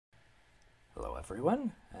Hello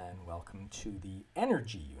everyone, and welcome to the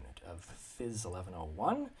energy unit of PHYS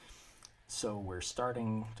 1101. So we're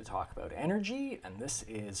starting to talk about energy, and this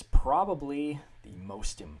is probably the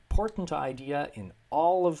most important idea in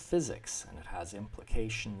all of physics, and it has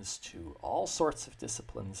implications to all sorts of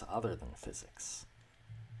disciplines other than physics.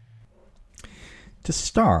 To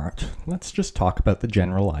start, let's just talk about the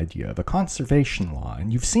general idea of a conservation law,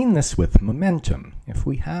 and you've seen this with momentum. If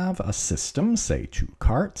we have a system, say 2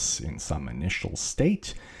 carts, in some initial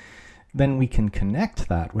state, then we can connect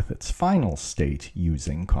that with its final state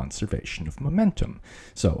using conservation of momentum.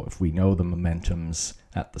 So if we know the momentums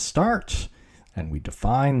at the start, and we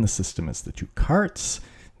define the system as the 2 carts,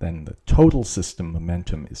 then the total system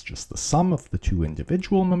momentum is just the sum of the 2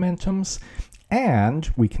 individual momentums, and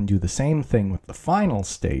we can do the same thing with the final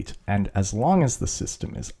state, and as long as the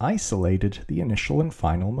system is isolated, the initial and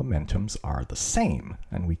final momentums are the same,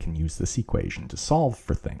 and we can use this equation to solve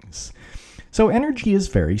for things. So energy is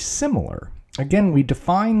very similar. Again, we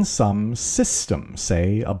define some system,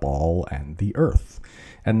 say a ball and the Earth.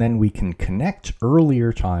 And then we can connect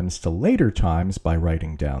earlier times to later times by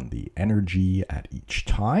writing down the energy at each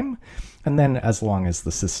time. And then as long as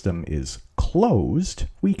the system is closed,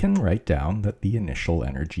 we can write down that the initial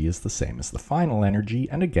energy is the same as the final energy.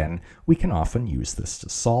 And again, we can often use this to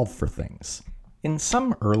solve for things. In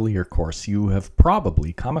some earlier course, you have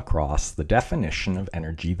probably come across the definition of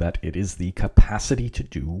energy that it is the capacity to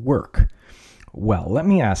do work. Well, let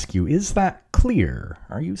me ask you, is that clear?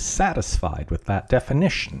 Are you satisfied with that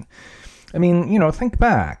definition? I mean, think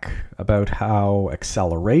back about how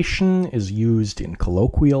acceleration is used in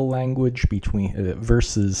colloquial language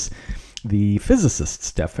versus the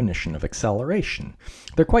physicist's definition of acceleration.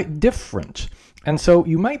 They're quite different. And so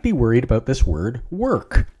you might be worried about this word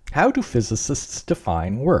work. How do physicists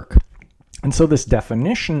define work? And so this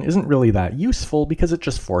definition isn't really that useful because it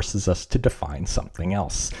just forces us to define something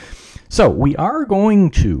else. So we are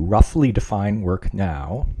going to roughly define work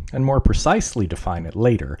now, and more precisely define it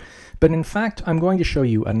later, but in fact I'm going to show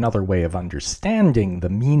you another way of understanding the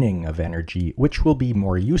meaning of energy, which will be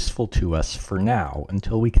more useful to us for now,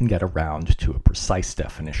 until we can get around to a precise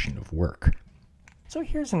definition of work. So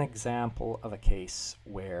here's an example of a case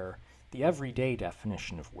where the everyday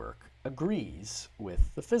definition of work agrees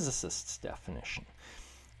with the physicist's definition.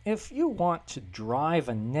 If you want to drive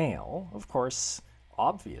a nail, of course,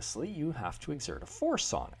 obviously, you have to exert a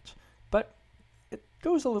force on it, but it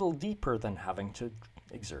goes a little deeper than having to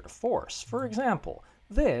exert a force. For example,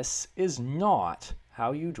 this is not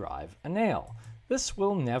how you drive a nail. This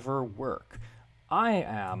will never work. I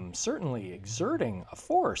am certainly exerting a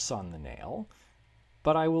force on the nail,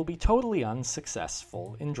 but I will be totally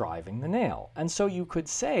unsuccessful in driving the nail. And so you could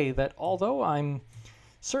say that although I'm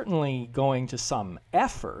certainly going to some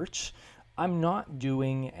effort, I'm not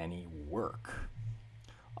doing any work.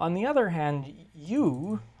 On the other hand,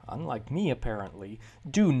 you, unlike me apparently,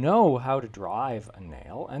 do know how to drive a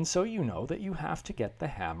nail, and so you know that you have to get the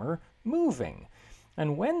hammer moving.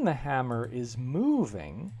 And when the hammer is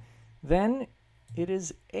moving, then it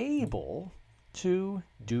is able to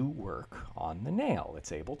do work on the nail.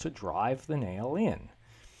 It's able to drive the nail in.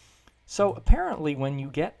 So apparently when you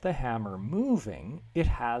get the hammer moving, it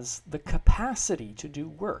has the capacity to do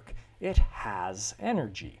work. It has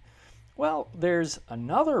energy. Well, there's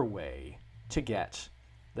another way to get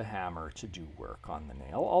the hammer to do work on the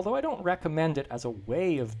nail, although I don't recommend it as a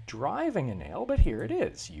way of driving a nail, but here it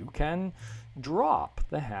is. You can drop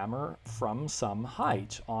the hammer from some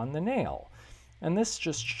height on the nail. And this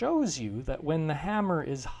just shows you that when the hammer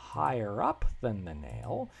is higher up than the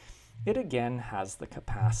nail, it again has the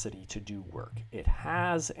capacity to do work. It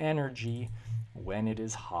has energy when it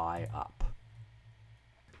is high up.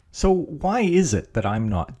 So why is it that I'm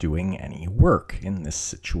not doing any work in this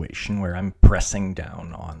situation where I'm pressing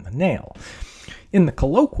down on the nail? In the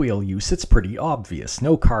colloquial use, it's pretty obvious.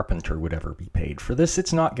 No carpenter would ever be paid for this.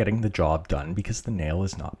 It's not getting the job done because the nail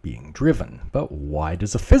is not being driven. But why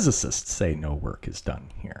does a physicist say no work is done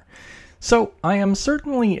here? So I am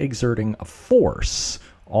certainly exerting a force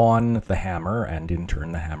on the hammer, and in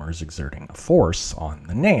turn the hammer is exerting a force on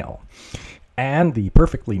the nail. And the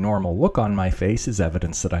perfectly normal look on my face is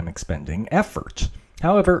evidence that I'm expending effort.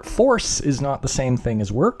 However, force is not the same thing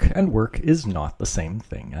as work, and work is not the same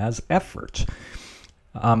thing as effort.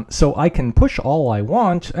 So I can push all I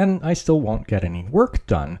want, and I still won't get any work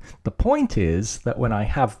done. The point is that when I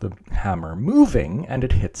have the hammer moving and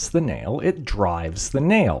it hits the nail, it drives the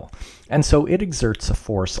nail. And so it exerts a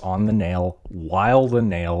force on the nail while the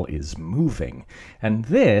nail is moving. And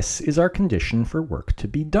this is our condition for work to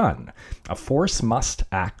be done. A force must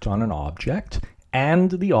act on an object,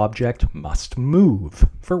 and the object must move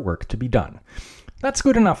for work to be done. That's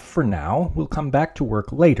good enough for now. We'll come back to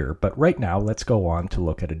work later, but right now let's go on to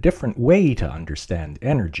look at a different way to understand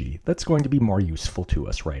energy that's going to be more useful to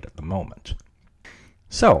us right at the moment.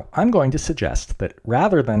 So, I'm going to suggest that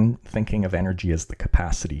rather than thinking of energy as the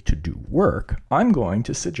capacity to do work, I'm going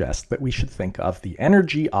to suggest that we should think of the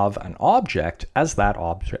energy of an object as that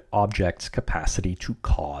object's capacity to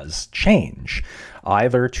cause change,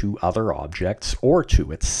 either to other objects or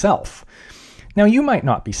to itself. Now, you might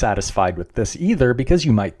not be satisfied with this either because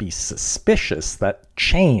you might be suspicious that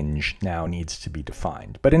change now needs to be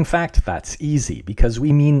defined. But in fact, that's easy because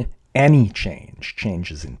we mean any change.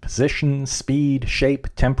 Changes in position, speed, shape,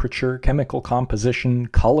 temperature, chemical composition,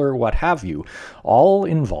 color, what have you, all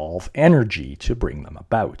involve energy to bring them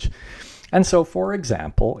about. And so, for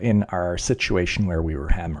example, in our situation where we were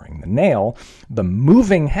hammering the nail, the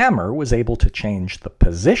moving hammer was able to change the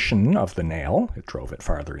position of the nail. It drove it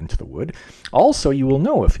farther into the wood. Also, you will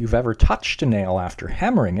know if you've ever touched a nail after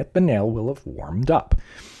hammering it, the nail will have warmed up.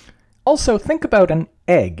 Also, think about an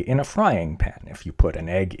egg in a frying pan. If you put an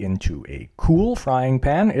egg into a cool frying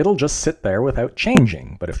pan, it'll just sit there without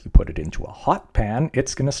changing. But if you put it into a hot pan,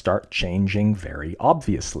 it's going to start changing very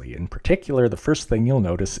obviously. In particular, the first thing you'll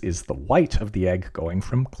notice is the white of the egg going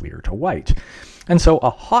from clear to white. And so a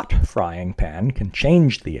hot frying pan can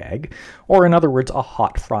change the egg, or in other words, a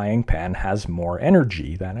hot frying pan has more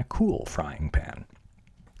energy than a cool frying pan.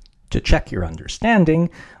 To check your understanding,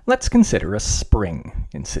 let's consider a spring.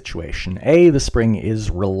 In situation A, the spring is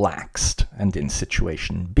relaxed, and in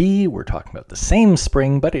situation B, we're talking about the same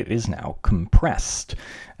spring, but it is now compressed,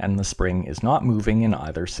 and the spring is not moving in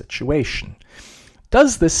either situation.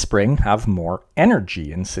 Does this spring have more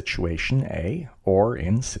energy in situation A or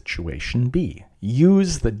in situation B?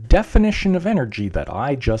 Use the definition of energy that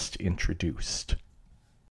I just introduced.